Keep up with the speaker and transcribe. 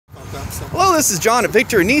Hello, this is John at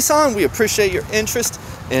Victory Nissan. We appreciate your interest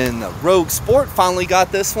in the Rogue Sport. Finally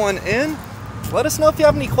got this one in. Let us know if you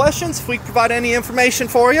have any questions, if we can provide any information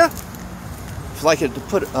for you. If you'd like to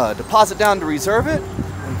put a deposit down to reserve it,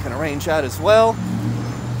 we can arrange that as well.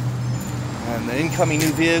 And the incoming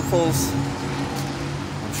new vehicles,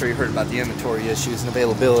 I'm sure you heard about the inventory issues and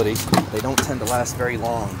availability. They don't tend to last very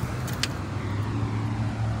long.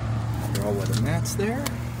 They're all weather mats there.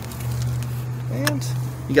 And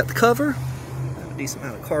you got the cover, a decent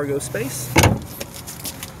amount of cargo space.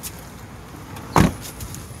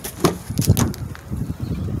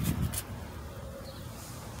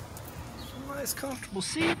 Nice comfortable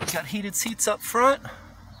seat. You got heated seats up front.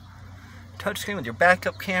 Touchscreen with your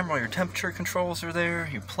backup camera, all your temperature controls are there,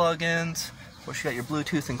 your plug-ins. Of course, you got your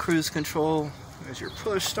Bluetooth and cruise control. There's your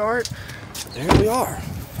push start. There we are.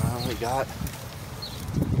 Finally got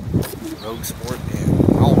Rogue Sport in.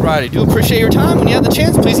 Alright, I do appreciate your time. When you have the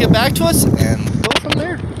chance, please get back to us and go from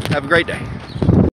there. Have a great day.